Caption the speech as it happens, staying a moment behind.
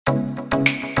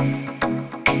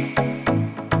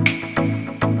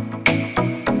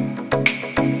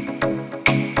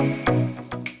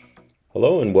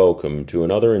Hello and welcome to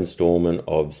another installment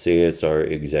of CISO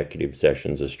Executive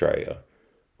Sessions Australia.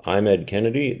 I'm Ed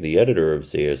Kennedy, the editor of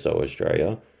CISO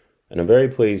Australia, and I'm very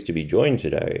pleased to be joined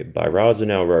today by Raza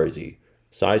Nowrozy,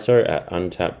 CISO at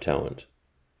Untapped Talent.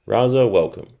 Raza,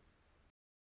 welcome.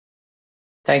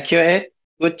 Thank you, Ed.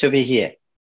 Good to be here.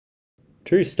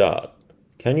 To start,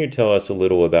 can you tell us a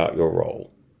little about your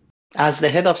role? As the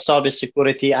head of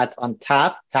cybersecurity at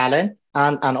Untapped Talent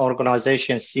and an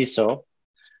organization CISO,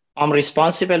 I'm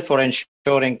responsible for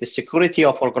ensuring the security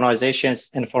of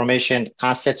organizations' information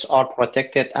assets are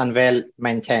protected and well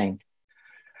maintained.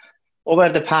 Over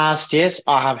the past years,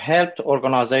 I have helped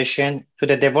organizations to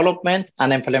the development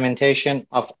and implementation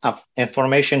of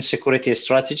information security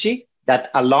strategy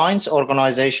that aligns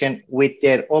organization with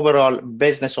their overall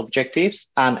business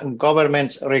objectives and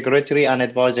government's regulatory and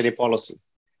advisory policy.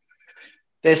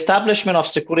 The establishment of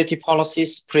security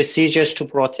policies, procedures to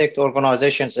protect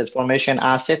organizations' information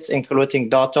assets, including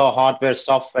data, hardware,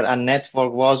 software, and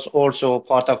network, was also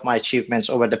part of my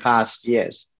achievements over the past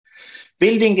years.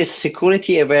 Building a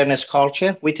security awareness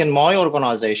culture within my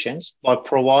organizations by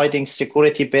providing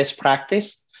security best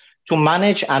practice to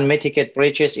manage and mitigate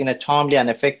breaches in a timely and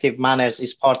effective manner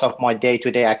is part of my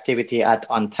day-to-day activity at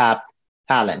Untapped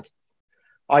Talent.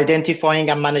 Identifying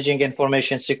and managing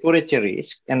information security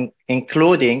risks,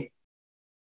 including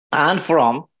and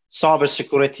from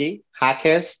cybersecurity,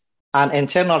 hackers, and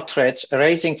internal threats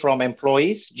arising from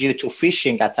employees due to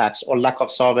phishing attacks or lack of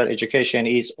cyber education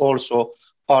is also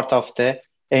part of the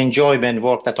enjoyment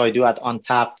work that I do at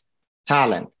Untapped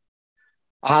Talent.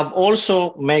 I have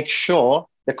also made sure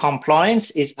the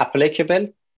compliance is applicable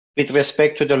with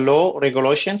respect to the law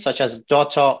regulations such as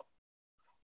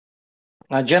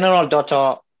general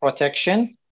data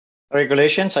protection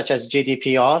regulations such as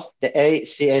GDPR, the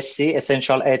ACSC,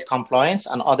 Essential Aid Compliance,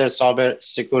 and other cyber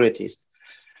securities.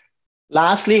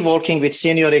 Lastly, working with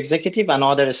senior executive and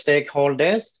other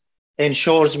stakeholders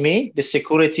ensures me the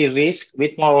security risk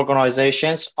with my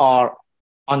organizations are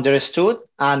understood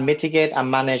and mitigate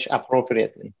and managed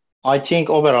appropriately. I think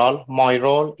overall, my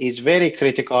role is very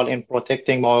critical in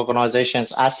protecting my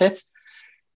organization's assets,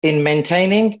 in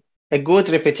maintaining a good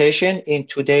reputation in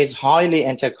today's highly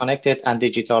interconnected and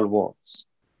digital worlds.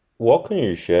 What can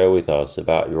you share with us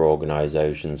about your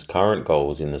organization's current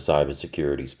goals in the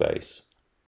cybersecurity space?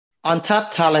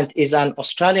 Untapped Talent is an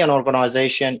Australian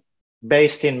organization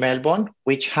based in Melbourne,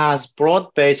 which has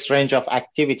broad-based range of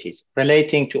activities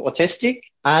relating to autistic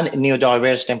and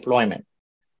neurodiverse employment.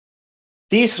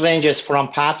 This ranges from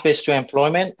pathways to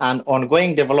employment and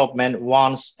ongoing development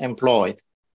once employed.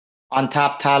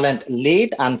 Untapped Talent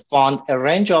lead and fund a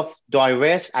range of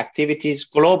diverse activities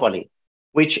globally,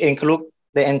 which include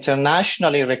the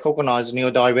internationally recognized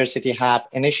Neurodiversity Hub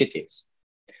initiatives.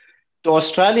 The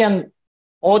Australian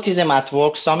Autism at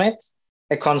Work Summit,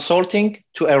 a consulting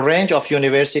to a range of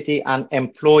university and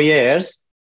employers,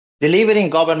 delivering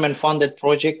government-funded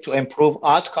projects to improve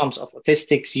outcomes of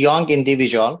autistic young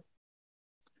individuals,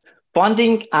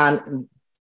 funding and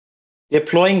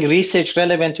deploying research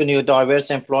relevant to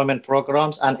neurodiverse employment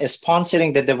programs, and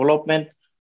sponsoring the development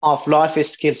of life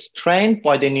skills trained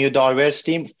by the neurodiverse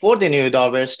team for the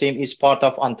neurodiverse team is part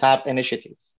of Untapped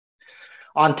initiatives.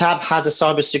 Untapped has a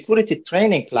cybersecurity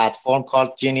training platform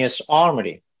called Genius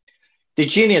Armory. The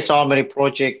Genius Armory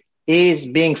project is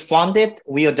being funded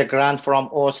via the grant from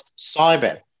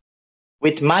Cyber,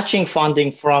 with matching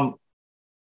funding from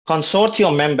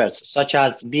consortium members such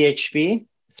as BHP,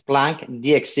 Splunk,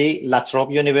 DXC, La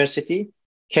Trobe University,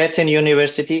 Curtin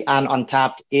University, and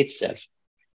Untapped itself.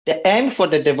 The aim for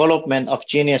the development of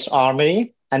Genius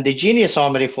Armory and the Genius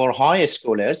Armory for high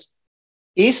schoolers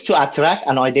is to attract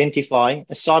and identify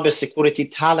a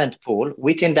cybersecurity talent pool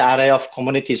within the array of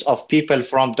communities of people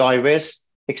from diverse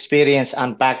experience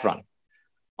and background.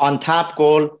 Untapped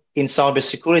goal in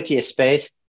cybersecurity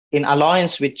space, in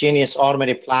alliance with Genius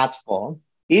Armory platform,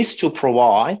 is to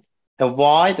provide a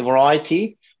wide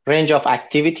variety range of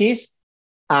activities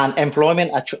and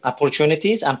employment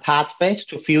opportunities and pathways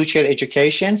to future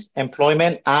educations,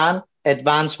 employment, and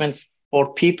advancement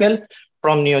for people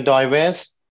from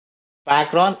neurodiverse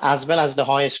background as well as the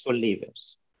high school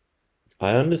leavers.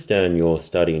 I understand you're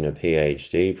studying a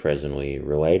PhD presently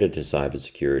related to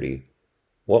cybersecurity.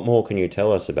 What more can you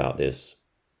tell us about this?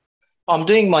 I'm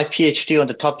doing my PhD on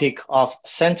the topic of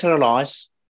centralized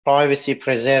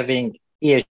privacy-preserving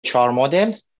EHR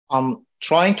model. I'm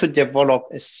trying to develop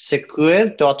a secure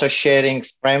data sharing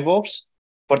frameworks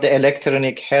for the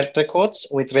electronic health records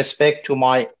with respect to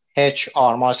my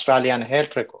HR, my Australian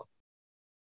health record.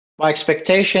 My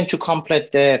expectation to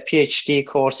complete the PhD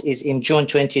course is in June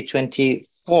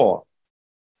 2024.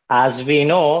 As we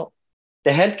know,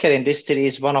 the healthcare industry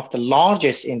is one of the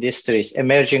largest industries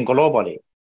emerging globally,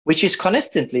 which is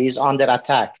constantly is under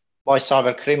attack by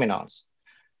cyber criminals.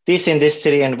 This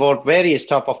industry involves various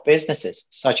types of businesses,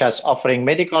 such as offering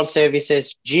medical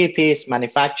services, GPs,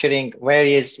 manufacturing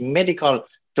various medical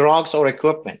drugs or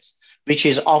equipments, which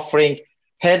is offering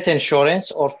health insurance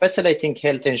or facilitating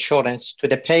health insurance to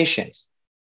the patients.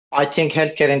 I think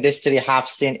healthcare industry have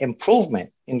seen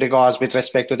improvement in regards with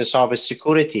respect to the cyber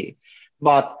security,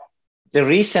 but the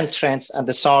recent trends and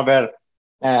the cyber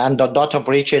and the data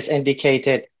breaches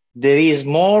indicated there is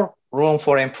more room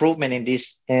for improvement in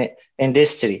this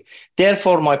industry.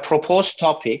 Therefore, my proposed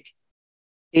topic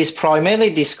is primarily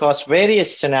discuss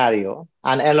various scenarios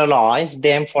and analyze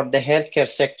them for the healthcare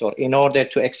sector in order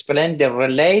to explain the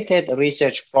related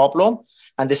research problem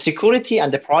and the security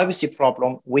and the privacy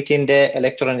problem within the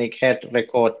electronic health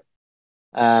record,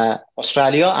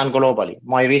 Australia and globally.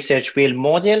 My research will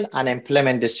model and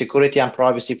implement the security and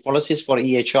privacy policies for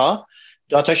EHR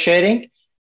data sharing.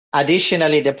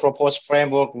 Additionally, the proposed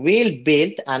framework will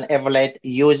build and evaluate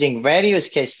using various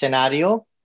case scenario,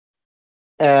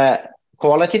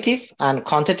 qualitative and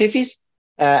quantitative,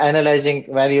 analyzing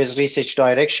various research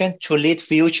direction to lead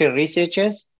future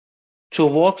researchers to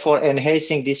work for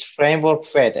enhancing this framework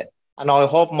further. And I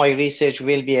hope my research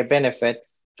will be a benefit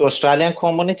to Australian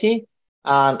community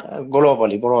and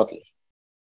globally, broadly.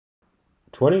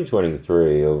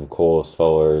 2023, of course,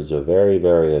 follows a very,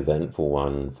 very eventful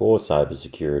one for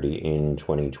cybersecurity in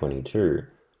 2022.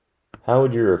 How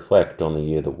would you reflect on the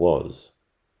year that was?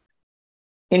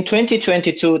 In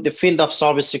 2022, the field of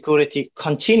cybersecurity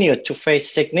continued to face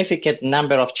significant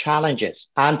number of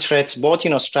challenges and threats both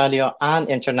in Australia and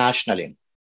internationally.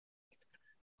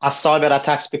 As cyber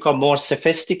attacks become more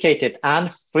sophisticated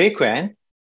and frequent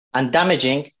and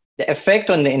damaging, the effect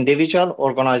on the individual,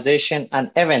 organization, and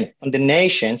even on the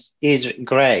nations is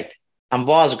great and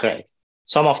was great.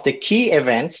 Some of the key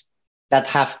events that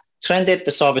have trended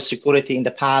the cybersecurity in the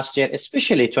past year,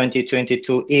 especially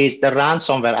 2022, is the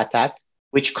ransomware attack,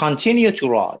 which continue to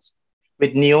rise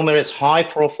with numerous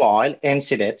high-profile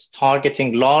incidents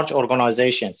targeting large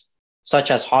organizations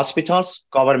such as hospitals,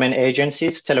 government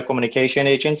agencies, telecommunication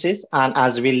agencies, and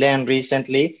as we learned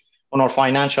recently on our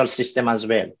financial system as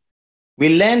well.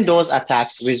 We learned those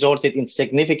attacks resulted in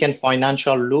significant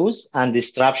financial loss and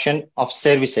disruption of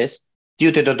services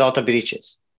due to the data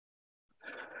breaches.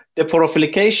 The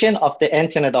proliferation of the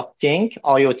Internet of Things,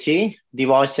 IoT,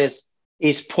 devices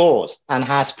is posed and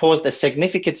has posed a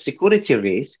significant security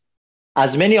risk,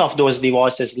 as many of those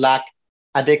devices lack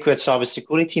adequate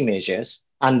cybersecurity measures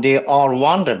and they are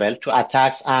vulnerable to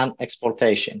attacks and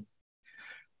exploitation.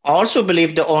 I also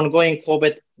believe the ongoing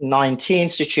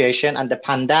COVID-19 situation and the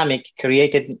pandemic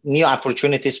created new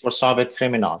opportunities for cyber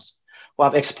criminals who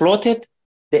have exploited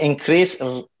the increased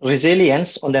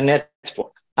resilience on the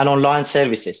network and online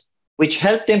services, which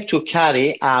helped them to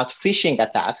carry out phishing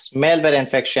attacks, malware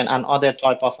infection, and other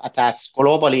type of attacks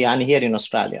globally and here in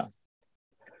Australia.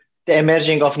 The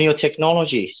emerging of new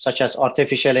technology, such as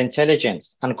artificial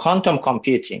intelligence and quantum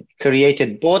computing,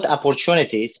 created both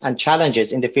opportunities and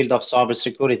challenges in the field of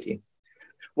cybersecurity.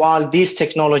 While these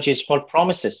technologies hold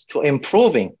promises to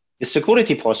improving the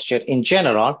security posture in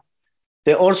general,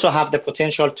 they also have the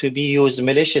potential to be used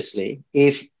maliciously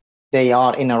if they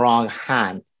are in a wrong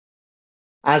hand.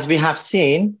 As we have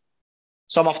seen,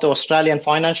 some of the Australian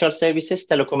financial services,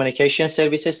 telecommunication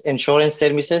services, insurance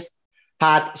services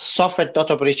had suffered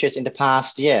data breaches in the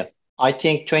past year. I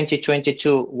think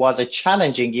 2022 was a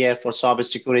challenging year for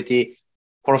cybersecurity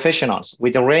professionals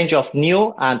with a range of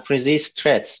new and persistent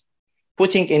threats,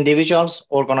 putting individuals,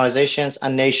 organizations,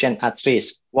 and nations at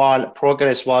risk. While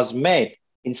progress was made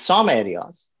in some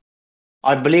areas,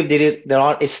 I believe there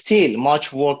are still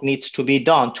much work needs to be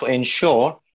done to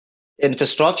ensure the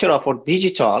infrastructure of our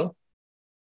digital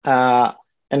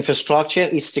infrastructure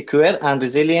is secure and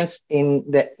resilient in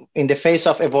the face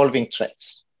of evolving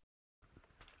threats.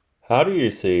 How do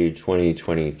you see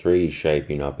 2023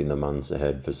 shaping up in the months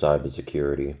ahead for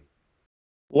cybersecurity?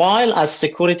 While as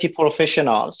security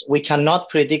professionals, we cannot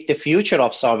predict the future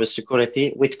of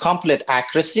cybersecurity with complete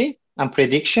accuracy and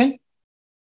prediction,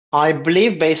 I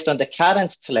believe based on the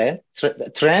current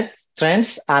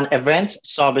trends and events,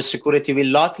 cybersecurity will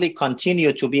likely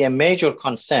continue to be a major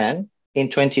concern in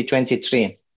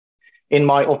 2023. In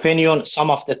my opinion,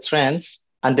 some of the trends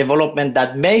and development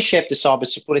that may shape the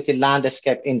cybersecurity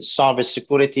landscape in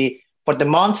cybersecurity for the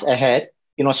months ahead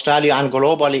in Australia and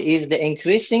globally is the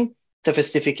increasing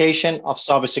sophistication of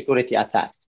cybersecurity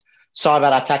attacks.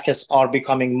 Cyber attackers are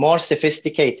becoming more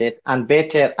sophisticated and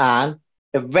better at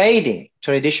evading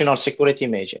traditional security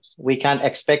measures. We can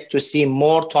expect to see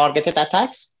more targeted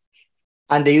attacks,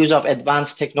 and the use of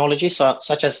advanced technology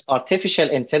such as artificial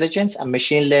intelligence and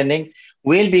machine learning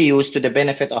will be used to the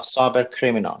benefit of cyber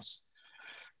criminals.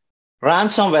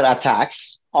 Ransomware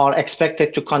attacks are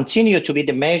expected to continue to be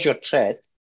the major threat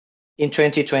in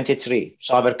 2023.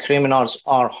 Cyber criminals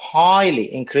are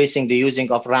highly increasing the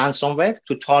using of ransomware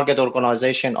to target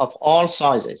organizations of all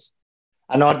sizes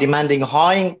and are demanding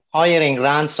hiring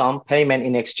ransom payment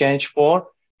in exchange for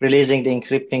releasing the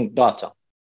encrypting data.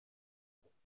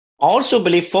 I also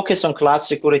believe focus on cloud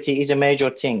security is a major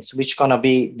thing which is going to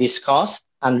be discussed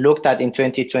and looked at in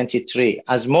 2023.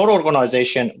 As more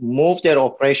organizations move their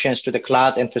operations to the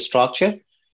cloud infrastructure,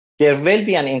 there will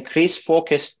be an increased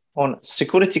focus on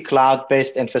security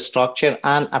cloud-based infrastructure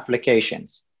and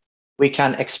applications. We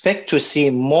can expect to see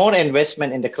more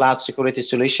investment in the cloud security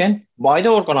solution by the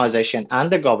organization and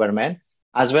the government,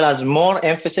 as well as more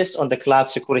emphasis on the cloud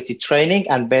security training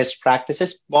and best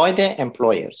practices by the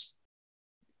employers.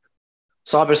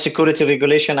 Cybersecurity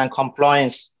regulation and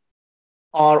compliance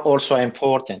are also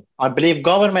important. I believe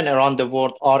governments around the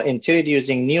world are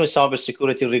introducing new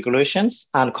cybersecurity regulations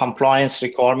and compliance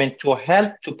requirements to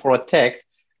help to protect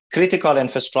critical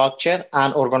infrastructure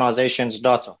and organizations'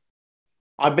 data.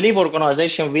 I believe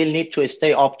organizations will need to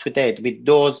stay up to date with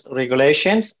those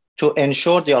regulations to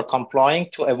ensure they are complying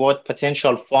to avoid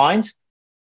potential fines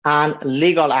and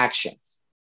legal actions.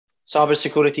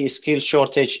 Cybersecurity skill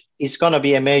shortage is going to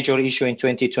be a major issue in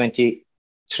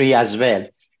 2023 as well.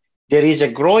 There is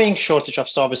a growing shortage of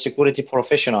cybersecurity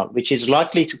professionals, which is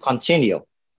likely to continue.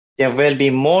 There will be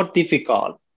more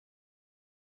difficult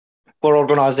for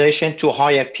organizations to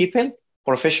hire people,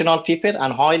 professional people,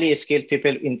 and highly skilled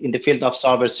people in the field of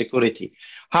cybersecurity.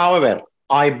 However,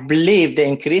 I believe the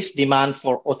increased demand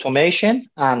for automation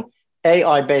and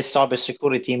AI-based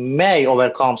cybersecurity may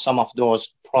overcome some of those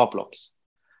problems.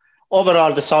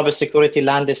 Overall, the cybersecurity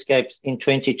landscape in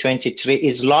 2023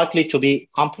 is likely to be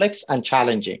complex and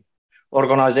challenging.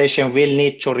 Organizations will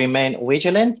need to remain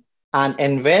vigilant and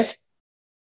invest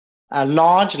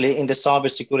largely in the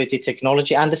cybersecurity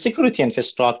technology and the security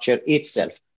infrastructure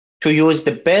itself to use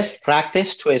the best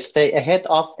practice to stay ahead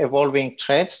of evolving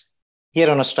threats here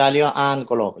in Australia and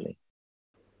globally.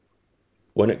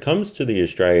 When it comes to the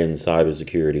Australian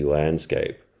cybersecurity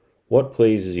landscape, what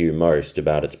pleases you most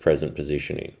about its present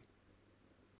positioning?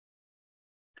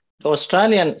 The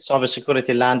Australian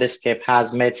cybersecurity landscape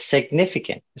has made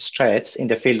significant strides in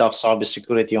the field of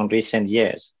cybersecurity in recent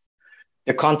years.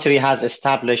 The country has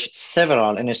established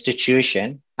several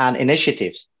institutions and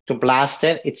initiatives to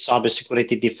bolster its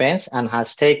cybersecurity defense and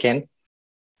has taken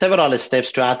several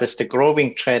steps to address the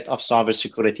growing threat of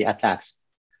cybersecurity attacks.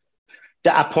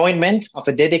 The appointment of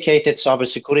a dedicated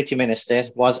cybersecurity minister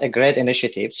was a great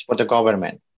initiative for the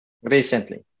government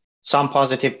recently. Some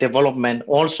positive development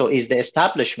also is the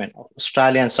establishment of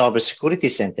Australian Cybersecurity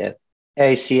Centre,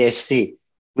 ACSC,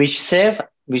 which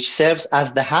serves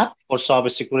as the hub for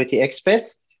cybersecurity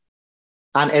experts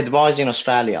and advice in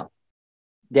Australia.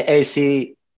 The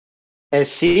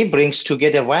ACSC brings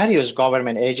together various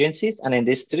government agencies and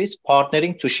industries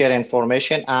partnering to share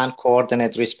information and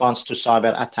coordinate response to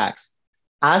cyber attacks.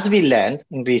 As we learned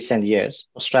in recent years,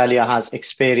 Australia has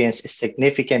experienced a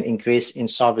significant increase in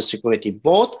cybersecurity,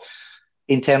 both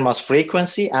in terms of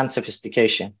frequency and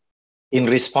sophistication. In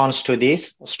response to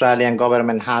this, Australian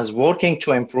government has working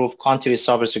to improve country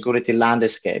cybersecurity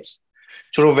landscapes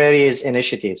through various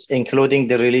initiatives, including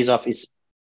the release of its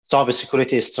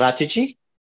cybersecurity strategy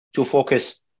to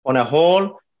focus on a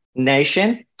whole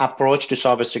nation approach to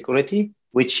cybersecurity,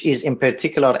 which is in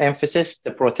particular emphasis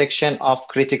the protection of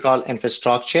critical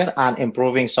infrastructure and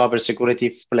improving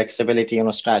cybersecurity flexibility in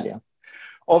Australia.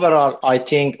 Overall, I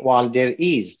think while there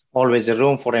is always a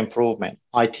room for improvement,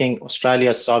 I think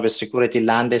Australia's cybersecurity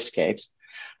landscapes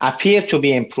appear to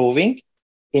be improving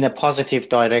in a positive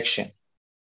direction.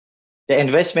 The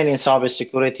investment in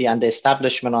cybersecurity and the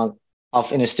establishment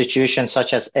of institutions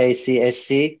such as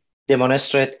ACSC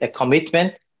demonstrate a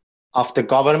commitment of the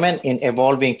government in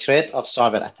evolving threat of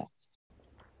cyber attacks.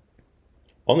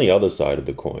 On the other side of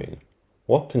the coin,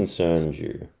 what concerns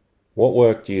you? What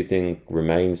work do you think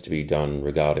remains to be done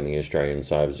regarding the Australian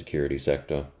cybersecurity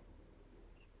sector?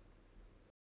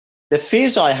 The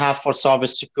fears I have for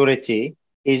cybersecurity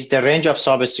is the range of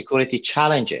cybersecurity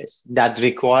challenges that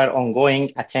require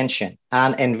ongoing attention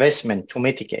and investment to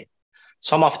mitigate.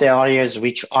 Some of the areas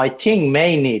which I think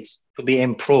may need to be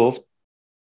improved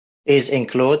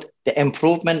include the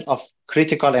improvement of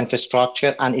critical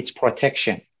infrastructure and its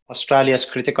protection. Australia's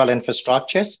critical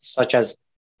infrastructures, such as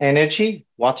energy,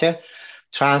 water,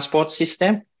 transport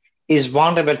system, is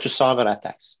vulnerable to cyber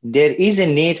attacks. There is a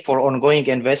need for ongoing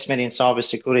investment in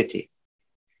cybersecurity.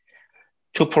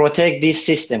 to protect this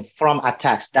system from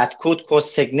attacks that could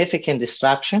cause significant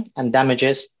disruption and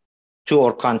damages to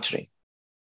our country.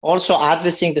 Also,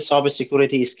 addressing the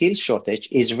cybersecurity skills shortage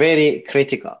is very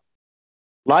critical.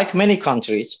 Like many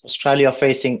countries, Australia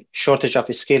facing shortage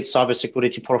of skilled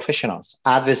cybersecurity professionals.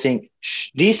 Addressing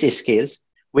these skills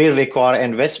will require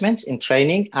investments in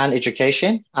training and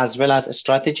education, as well as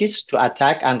strategies to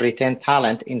attack and retain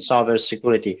talent in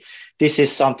cybersecurity. This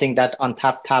is something that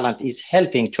Untapped Talent is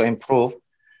helping to improve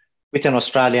with an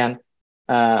Australian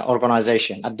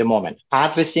organization at the moment.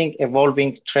 Addressing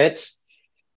evolving threats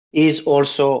is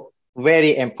also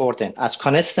very important. As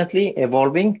constantly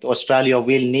evolving, Australia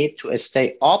will need to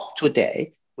stay up to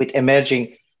date with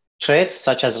emerging threats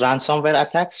such as ransomware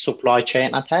attacks, supply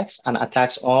chain attacks, and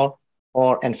attacks on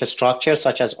or infrastructure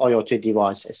such as IoT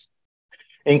devices.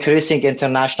 Increasing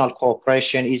international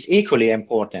cooperation is equally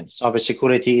important.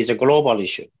 Cybersecurity is a global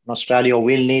issue. Australia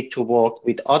will need to work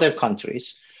with other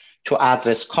countries to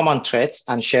address common threats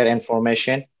and share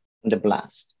information on the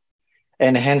blast.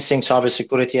 Enhancing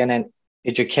cybersecurity and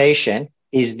education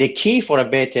is the key for a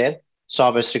better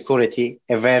cybersecurity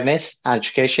awareness,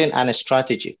 education, and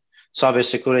strategy.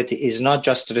 Cybersecurity is not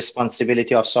just the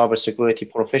responsibility of cybersecurity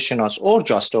professionals or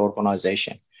just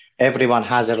organization. Everyone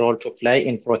has a role to play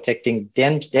in protecting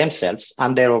themselves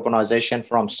and their organization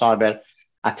from cyber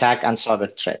attack and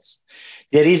cyber threats.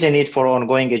 There is a need for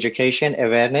ongoing education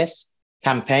awareness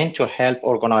campaign to help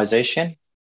organization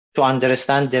to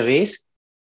understand the risk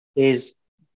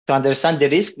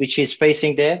which is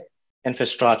facing their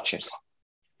infrastructures.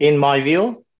 In my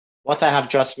view, what I have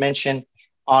just mentioned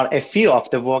are a few of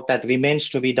the work that remains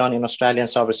to be done in Australian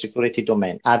cybersecurity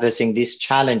domain. Addressing these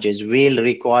challenges will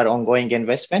require ongoing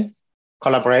investment,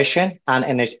 collaboration,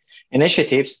 and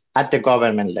initiatives at the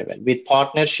government level with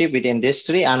partnership with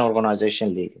industry and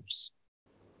organization leaders.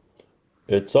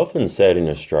 It's often said in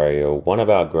Australia, one of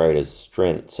our greatest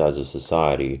strengths as a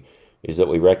society is that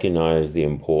we recognise the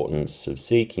importance of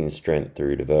seeking strength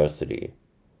through diversity.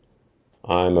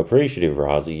 I'm appreciative,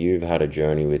 Raza, you've had a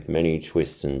journey with many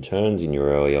twists and turns in your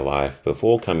earlier life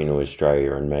before coming to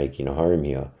Australia and making a home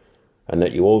here, and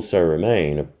that you also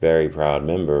remain a very proud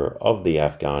member of the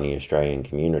Afghani Australian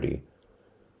community.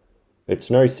 It's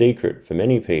no secret for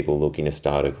many people looking to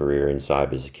start a career in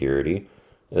cybersecurity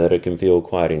that it can feel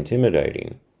quite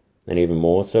intimidating, and even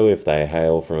more so if they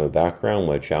hail from a background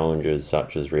where challenges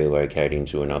such as relocating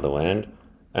to another land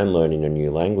and learning a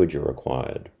new language are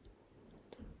required.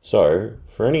 So,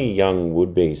 for any young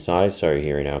would-be CISO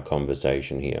hearing our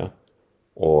conversation here,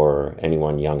 or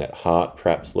anyone young at heart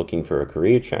perhaps looking for a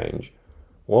career change,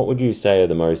 what would you say are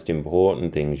the most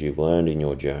important things you've learned in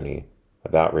your journey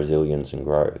about resilience and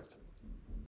growth?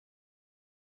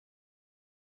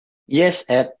 Yes,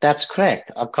 Ed, that's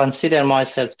correct. I consider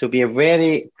myself to be a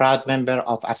very proud member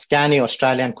of Afghani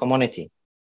Australian community.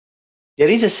 There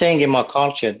is a saying in my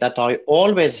culture that I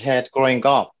always heard growing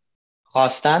up,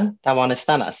 "Khastan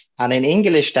tawanistan ast," and in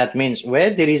English that means where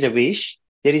there is a wish,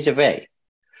 there is a way.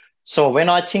 So when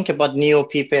I think about new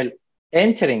people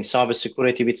entering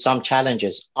cybersecurity with some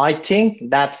challenges, I think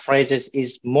that phrase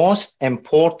is most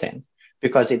important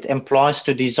because it implies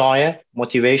to desire,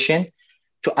 motivation,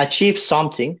 to achieve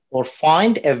something or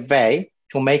find a way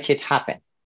to make it happen.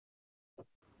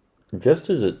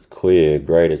 Just as it's clear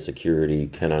greater security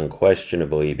can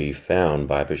unquestionably be found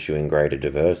by pursuing greater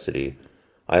diversity,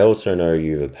 I also know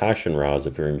you have a passion,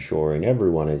 Raza, for ensuring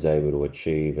everyone is able to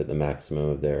achieve at the maximum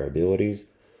of their abilities,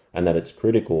 and that it's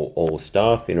critical all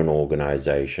staff in an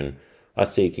organisation are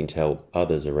seeking to help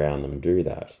others around them do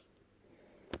that.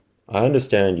 I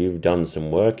understand you've done some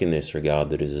work in this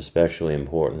regard that is especially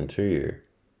important to you.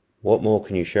 What more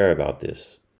can you share about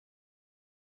this?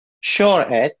 Sure,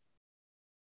 Ed.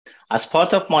 As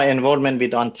part of my involvement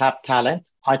with Untapped Talent,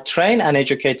 I train and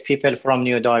educate people from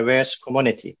neurodiverse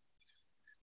community.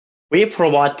 We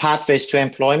provide pathways to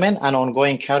employment and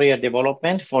ongoing career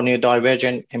development for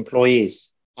neurodivergent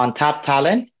employees. Untapped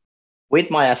Talent,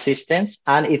 with my assistance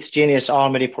and its Genius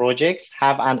Armory projects,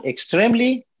 have an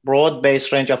extremely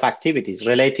broad-based range of activities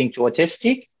relating to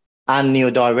autistic and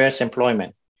neurodiverse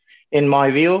employment. In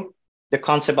my view, the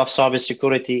concept of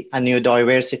cybersecurity and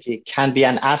neurodiversity can be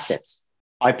an asset.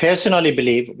 I personally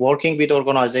believe working with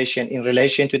organizations in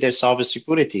relation to their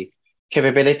cybersecurity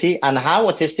capability and how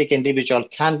autistic individuals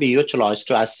can be utilized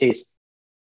to assist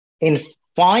in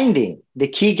finding the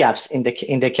key gaps in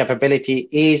the capability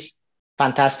is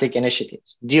fantastic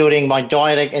initiatives. During my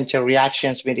direct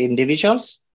interactions with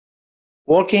individuals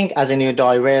working as a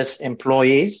neurodiverse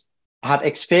employees, I have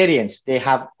experienced they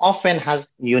have often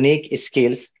has unique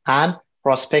skills and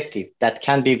perspective that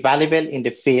can be valuable in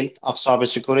the field of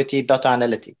cybersecurity data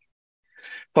analytics.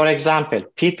 For example,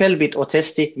 people with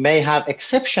autistic may have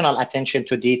exceptional attention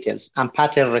to details and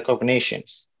pattern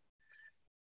recognitions.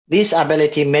 This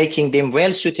ability making them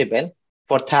well suitable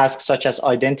for tasks such as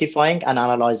identifying and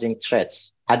analyzing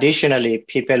threats. Additionally,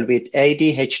 people with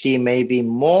ADHD may be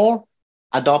more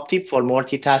adaptive for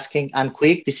multitasking and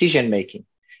quick decision making,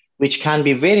 which can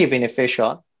be very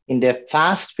beneficial in the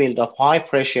fast field of high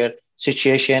pressure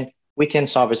situation within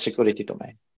cybersecurity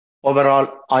domain. Overall,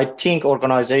 I think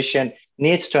organization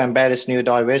needs to embrace new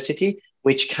diversity,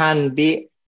 which can be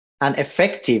an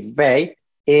effective way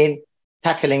in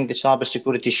tackling the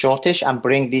cybersecurity shortage and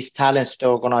bring these talents to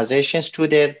organizations to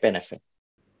their benefit.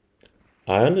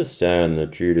 I understand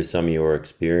that due to some of your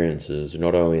experiences,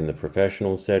 not only in the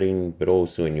professional setting, but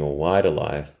also in your wider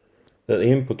life, that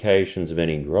the implications of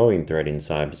any growing threat in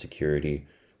cybersecurity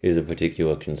is a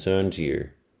particular concern to you.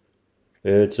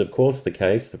 It's of course the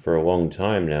case that for a long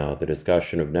time now, the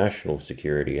discussion of national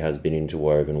security has been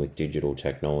interwoven with digital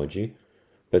technology,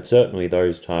 but certainly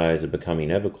those ties are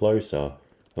becoming ever closer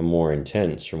and more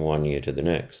intense from one year to the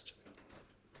next.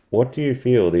 What do you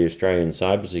feel the Australian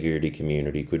cybersecurity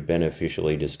community could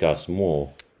beneficially discuss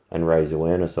more and raise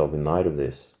awareness of in light of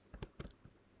this?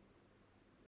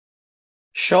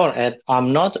 Sure, Ed,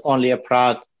 I'm not only a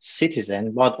proud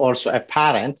citizen, but also a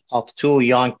parent of two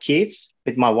young kids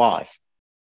with my wife.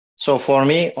 So for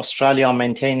me, Australia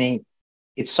maintaining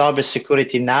its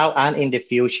cybersecurity now and in the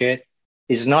future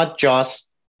is not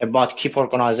just about keep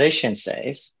organization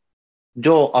safe,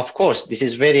 though of course this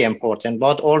is very important,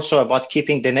 but also about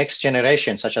keeping the next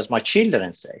generation, such as my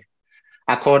children, safe.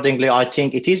 Accordingly, I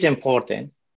think it is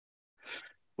important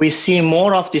we see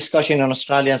more of discussion in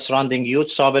Australia surrounding youth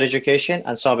cyber education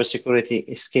and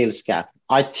cybersecurity skills gap.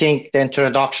 I think the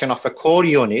introduction of a core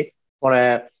unit or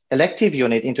a elective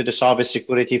unit into the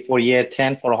cybersecurity for year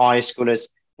 10 for high schoolers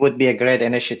would be a great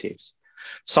initiative.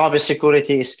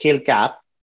 Cybersecurity skill gap.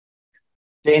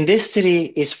 The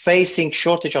industry is facing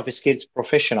shortage of skilled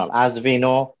professional. As we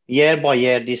know, year by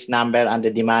year, this number and the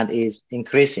demand is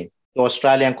increasing. The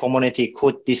Australian community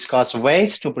could discuss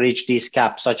ways to bridge these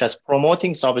gaps, such as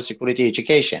promoting cybersecurity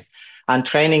education and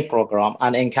training program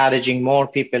and encouraging more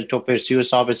people to pursue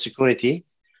cybersecurity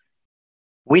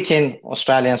within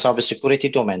Australian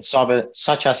cybersecurity domain,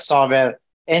 such as cyber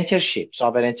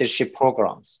internship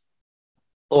programs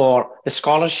or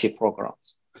scholarship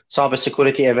programs.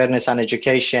 Cybersecurity awareness and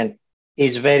education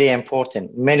is very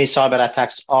important. Many cyber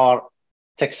attacks are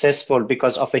successful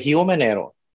because of a human error,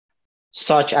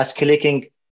 such as clicking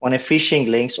on a phishing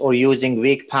links or using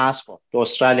weak password. The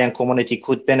Australian community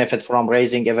could benefit from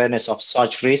raising awareness of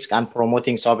such risk and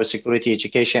promoting cybersecurity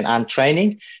education and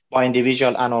training by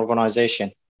individual and organization.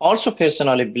 Also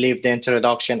personally believe the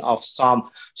introduction of some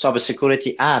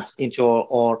cybersecurity apps into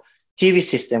our TV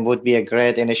system would be a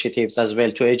great initiative as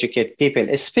well to educate people,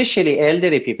 especially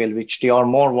elderly people, which they are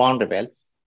more vulnerable,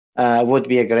 would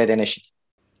be a great initiative.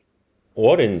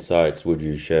 What insights would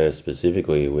you share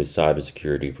specifically with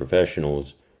cybersecurity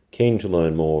professionals keen to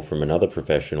learn more from another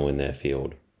professional in their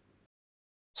field?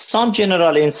 Some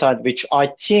general insight, which I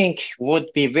think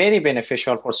would be very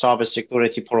beneficial for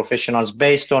cybersecurity professionals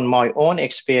based on my own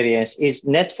experience, is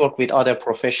network with other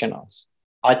professionals.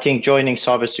 I think joining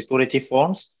cybersecurity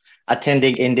forums,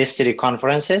 attending industry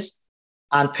conferences,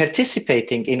 and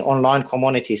participating in online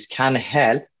communities can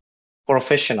help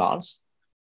professionals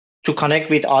to connect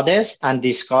with others and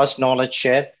discuss knowledge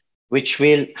share, which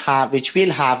will have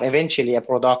eventually a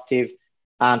productive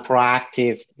and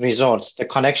proactive results. The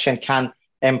connection can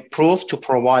improve to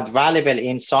provide valuable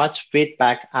insights,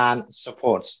 feedback, and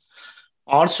supports.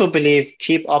 I also believe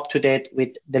keep up to date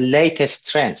with the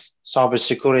latest trends.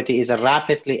 Cybersecurity is a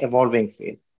rapidly evolving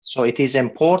field, so it is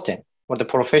important for the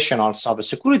professionals,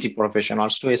 cybersecurity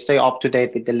professionals, to stay up to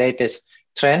date with the latest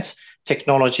trends,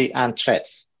 technology, and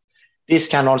threats. This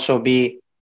can also be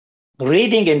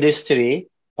reading industry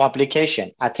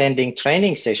publication, attending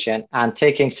training session, and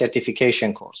taking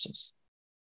certification courses.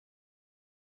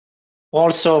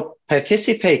 Also,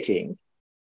 participating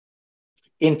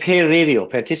in peer review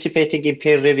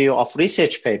of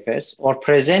research papers or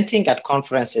presenting at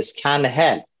conferences can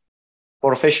help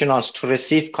professionals to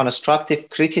receive constructive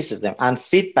criticism and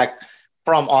feedback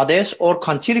from others or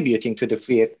contributing to the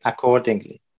field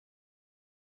accordingly.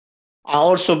 I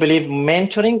also believe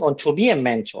mentoring or to be a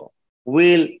mentor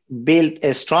will build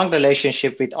a strong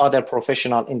relationship with other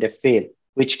professionals in the field,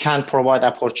 which can provide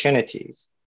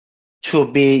opportunities to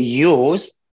be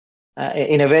used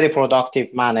in a very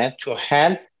productive manner to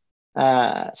help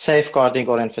safeguarding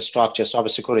our infrastructure,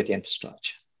 cybersecurity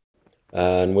infrastructure.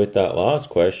 And with that last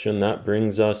question, that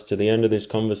brings us to the end of this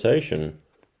conversation.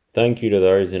 Thank you to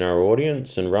those in our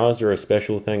audience, and Raza, a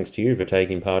special thanks to you for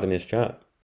taking part in this chat.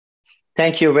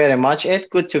 Thank you very much, Ed.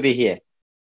 Good to be here.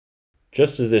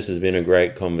 Just as this has been a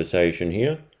great conversation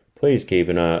here, please keep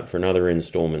an eye out for another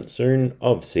instalment soon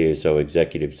of CISO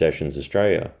Executive Sessions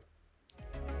Australia.